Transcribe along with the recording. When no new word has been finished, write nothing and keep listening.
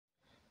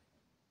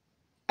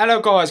Hello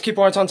guys, Keep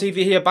Right On TV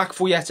here, back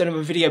for yet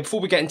another video.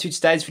 Before we get into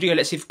today's video,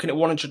 let's see if we can hit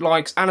 100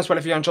 likes, and as well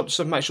if you haven't dropped the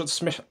sub, make sure to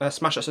smash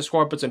that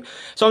subscribe button.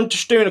 So I'm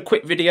just doing a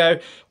quick video.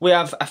 We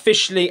have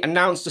officially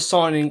announced the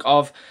signing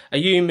of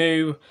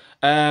Ayumu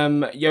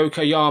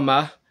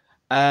Yokoyama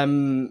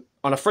on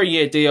a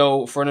 3-year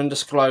deal for an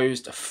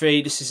undisclosed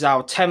fee. This is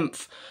our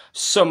 10th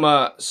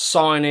summer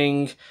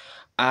signing,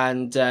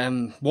 and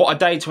what a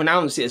day to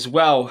announce it as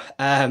well.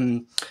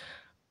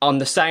 On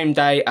the same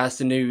day as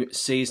the new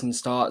season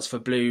starts for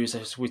Blues,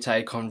 as we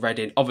take on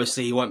Reading.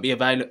 Obviously, he won't be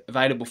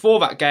available for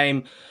that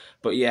game,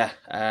 but yeah,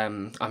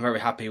 I'm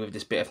very happy with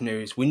this bit of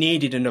news. We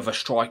needed another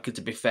striker,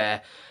 to be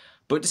fair,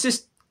 but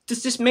does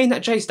this mean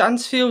that Jay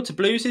Stansfield to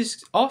Blues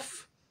is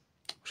off?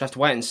 We'll have to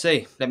wait and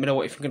see. Let me know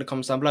what you think in the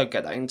comments down below.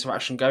 Get that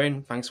interaction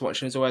going. Thanks for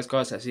watching as always,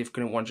 guys. Let's see if we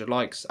can hit 100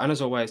 likes, and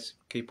as always,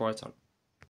 keep right on.